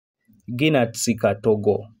G.nuts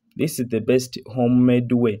Katogo. This is the best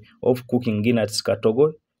homemade way of cooking G.nuts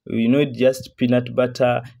Katogo. You need just peanut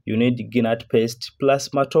butter, you need G.nut paste plus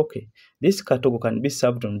Matooke. This Katogo can be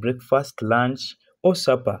served on breakfast, lunch, or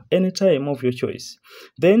supper, any time of your choice.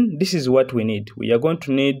 Then this is what we need. We are going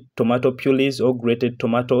to need tomato purees or grated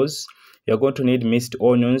tomatoes. You are going to need minced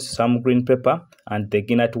onions, some green pepper, and the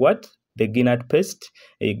G.nut what? The G.nut paste.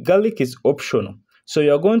 Garlic is optional. So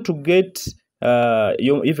you are going to get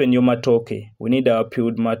even your Matooke. We need our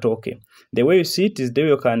peeled Matooke. The way you see it is the way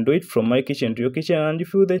you can do it from my kitchen to your kitchen, and you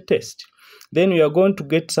feel the taste. Then we are going to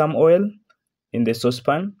get some oil in the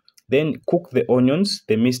saucepan. Then cook the onions,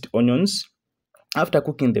 the minced onions. After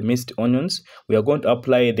cooking the minced onions, we are going to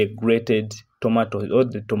apply the grated tomatoes or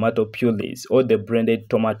the tomato purees or the blended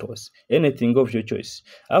tomatoes, anything of your choice.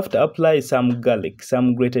 After, apply some garlic,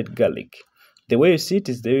 some grated garlic. The way you see it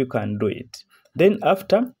is the way you can do it. Then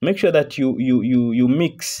after, make sure that you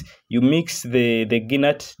mix the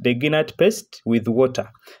G.nut paste with water.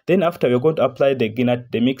 Then after, we're going to apply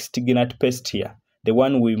the mixed G.nut paste here, the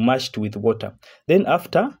one we mashed with water. Then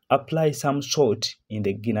after, apply some salt in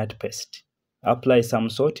the G.nut paste. Apply some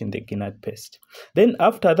salt in the G.nut paste. Then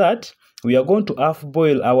after that, we are going to half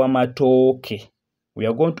boil our Matooke. We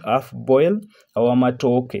are going to half boil our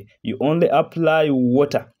Matooke. You only apply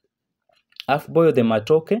water. Half boil the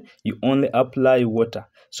Matooke, you only apply water.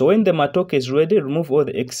 So when the Matooke is ready, remove all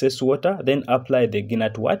the excess water, then apply the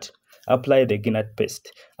G.nut what? Apply the G.nut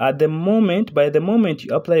paste. By the moment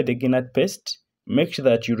you apply the G.nut paste, make sure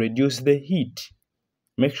that you reduce the heat.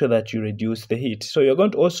 Make sure that you reduce the heat. So you're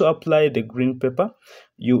going to also apply the green pepper.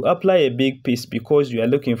 You apply a big piece because you are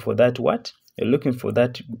looking for that what? You're looking for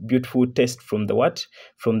that beautiful taste from the what?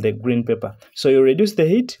 From the green pepper. So you reduce the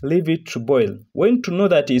heat, leave it to boil. When to know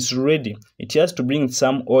that it's ready, it has to bring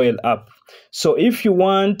some oil up. So if you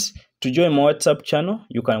want to join my WhatsApp channel,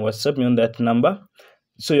 you can WhatsApp me on that number.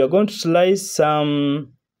 So you're going to slice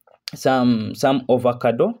some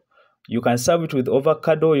avocado. You can serve it with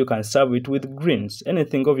avocado, you can serve it with greens,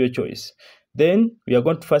 anything of your choice. Then we are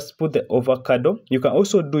going to first put the avocado. You can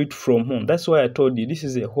also do it from home. That's why I told you this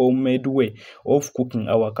is a homemade way of cooking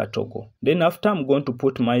our Katogo. Then after, I'm going to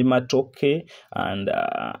put my Matooke and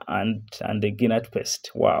the G.nut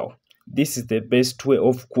paste. Wow. This is the best way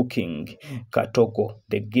of cooking Katogo,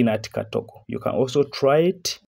 the G.nut Katogo. You can also try it.